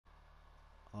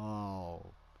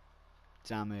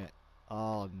damn it.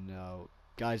 Oh no.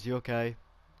 Guys, you okay?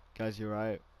 Guys, you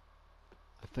alright?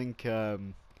 I think we've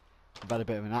had a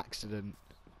bit of an accident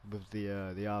with the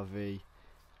RV.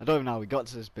 I don't even know how we got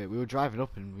to this bit. We were driving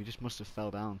up and we just must have fell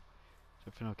down. Is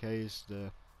everything okay? Is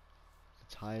the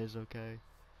tires okay?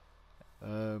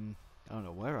 I don't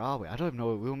know, where are we? I don't even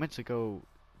know. We were meant to go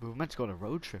on a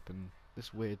road trip and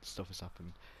this weird stuff has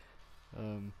happened.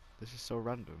 This is so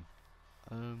random.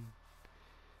 Um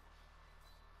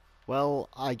well,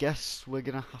 I guess we're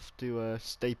gonna have to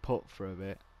stay put for a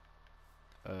bit.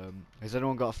 Has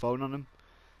anyone got a phone on them?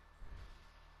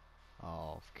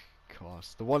 Oh, of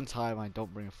course. The one time I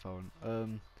don't bring a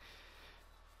phone.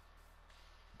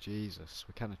 Jesus,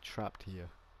 we're kind of trapped here.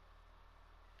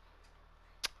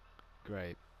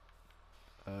 Great.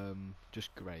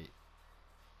 Just great.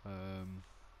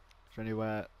 Is there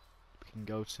anywhere we can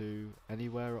go to?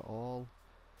 Anywhere at all?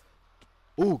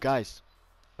 Oh, guys!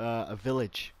 A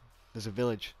village. There's a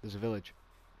village. There's a village.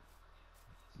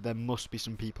 There must be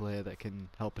some people here that can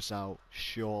help us out,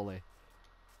 surely.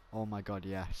 Oh my god,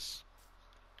 yes.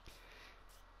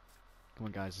 Come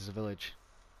on guys, there's a village.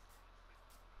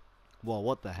 Whoa,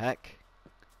 what the heck?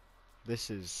 This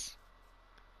is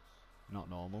not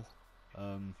normal.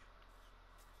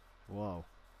 Whoa.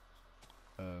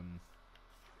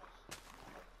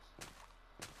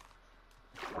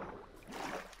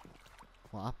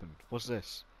 What happened? What's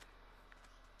this?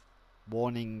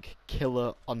 Warning,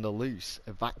 killer on the loose.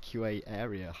 Evacuate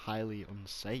area, highly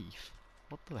unsafe.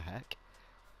 What the heck?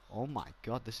 Oh my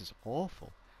god, this is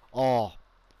awful. Oh,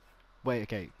 wait,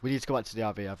 okay. We need to go back to the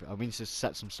RV. I need to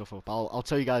set some stuff up. I'll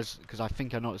tell you guys, because I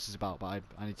think I know what this is about, but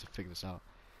I need to figure this out.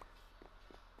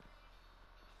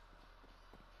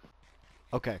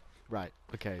 Okay, right,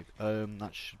 okay.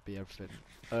 That should be everything.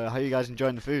 How are you guys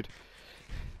enjoying the food?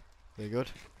 Very good?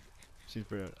 Seems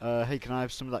pretty good. Hey, can I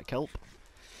have some of that kelp?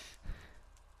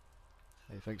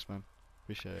 Hey, thanks man.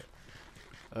 Appreciate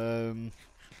it.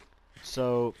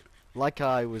 So, like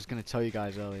I was going to tell you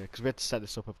guys earlier, because we had to set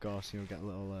this up, of course, you know, get a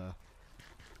little,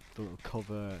 the little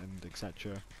cover and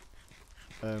etc.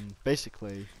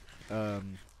 Basically, have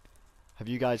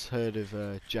you guys heard of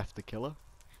Jeff the Killer?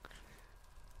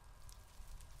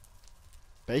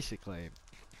 Basically,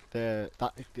 that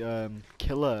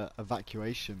killer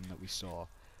evacuation that we saw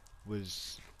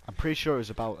was, I'm pretty sure it was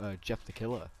about Jeff the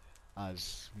Killer,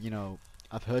 as, you know,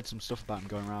 I've heard some stuff about him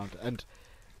going around, and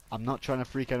I'm not trying to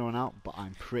freak anyone out, but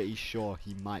I'm pretty sure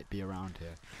he might be around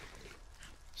here.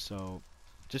 So,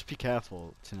 just be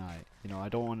careful tonight. You know, I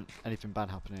don't want anything bad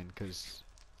happening, because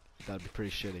that'd be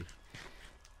pretty shitty.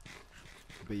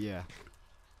 But yeah.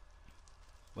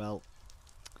 Well,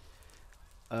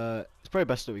 it's probably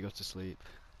best that we go to sleep.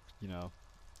 You know.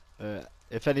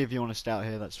 If any of you want to stay out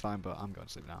here, that's fine, but I'm going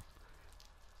to sleep now.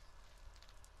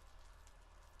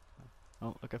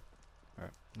 Oh, okay.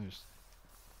 Alright, let me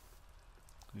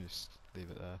just leave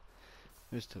it there.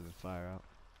 Let me just turn the fire out.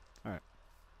 Alright.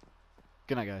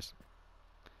 Good night, guys.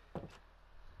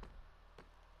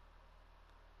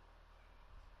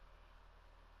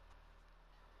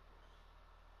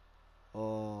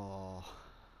 Oh.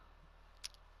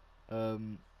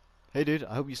 Hey dude,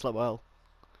 I hope you slept well.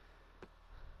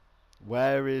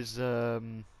 Where's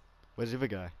the other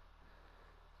guy?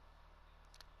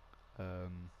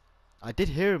 I did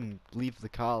hear him leave the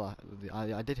car.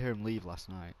 I did hear him leave last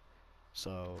night.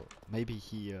 So maybe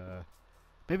he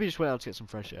maybe just went out to get some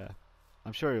fresh air.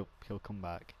 I'm sure he'll come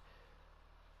back.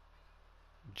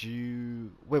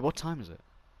 Wait, what time is it?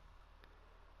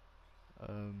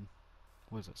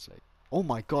 What does that say? Oh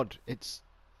my god, it's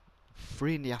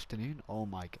 3 in the afternoon. Oh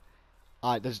my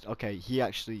god. There's okay.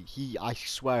 I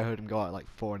swear I heard him go out at like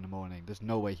 4 in the morning. There's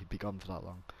no way he'd be gone for that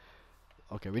long.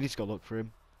 Okay, we need to go look for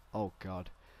him. Oh god.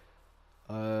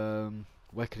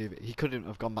 Where could he have? He couldn't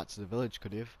have gone back to the village,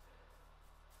 could he have?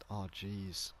 Oh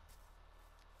jeez.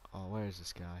 Oh, where is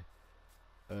this guy?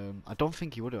 I don't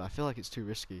think he would have. I feel like it's too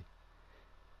risky.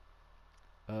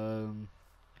 Damn.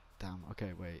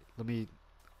 Okay, wait.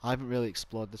 I haven't really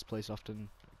explored this place often,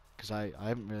 because I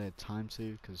haven't really had time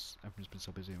to, because everyone's been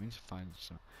so busy. We need to find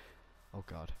some. Oh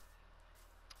god.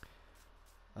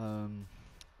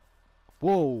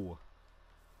 Whoa!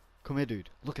 Come here, dude.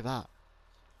 Look at that.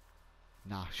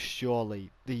 Nah,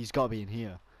 surely he's got to be in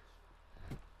here.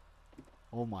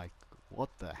 Oh my! What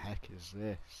the heck is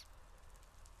this?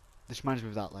 This reminds me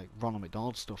of that like Ronald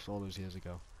McDonald stuff all those years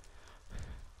ago.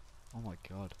 Oh my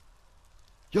god.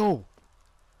 Yo!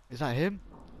 Is that him?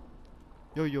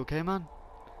 Yo, you okay, man?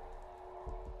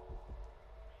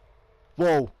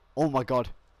 Whoa! Oh my god.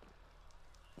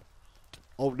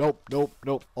 Oh, nope, nope,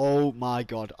 nope. Oh my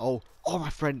god. Oh, oh, my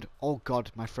friend. Oh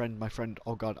god, my friend, my friend.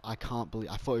 Oh god, I can't believe.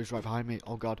 I thought he was right behind me.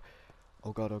 Oh god.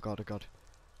 Oh god, oh god, oh god.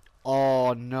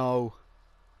 Oh no.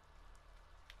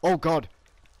 Oh god.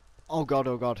 Oh god,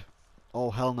 oh god.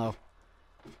 Oh hell no.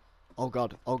 Oh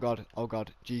god, oh god, oh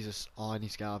god. Jesus. Oh, I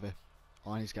need to get out of here.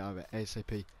 Oh, I need to get out of it.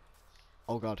 ASAP.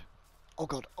 Oh god. Oh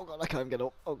god, oh god, I can't even get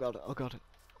up. Oh god, oh god.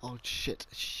 Oh shit,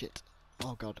 shit.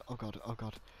 Oh god, oh god, oh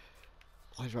god.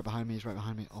 Oh, he's right behind me, he's right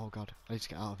behind me. Oh god, I need to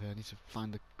get out of here. I need to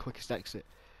find the quickest exit.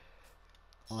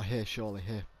 Oh, here, surely,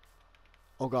 here.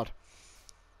 Oh god.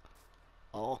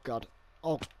 Oh god.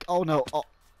 Oh, oh no. Oh,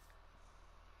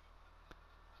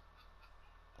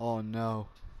 oh no.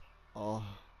 Oh.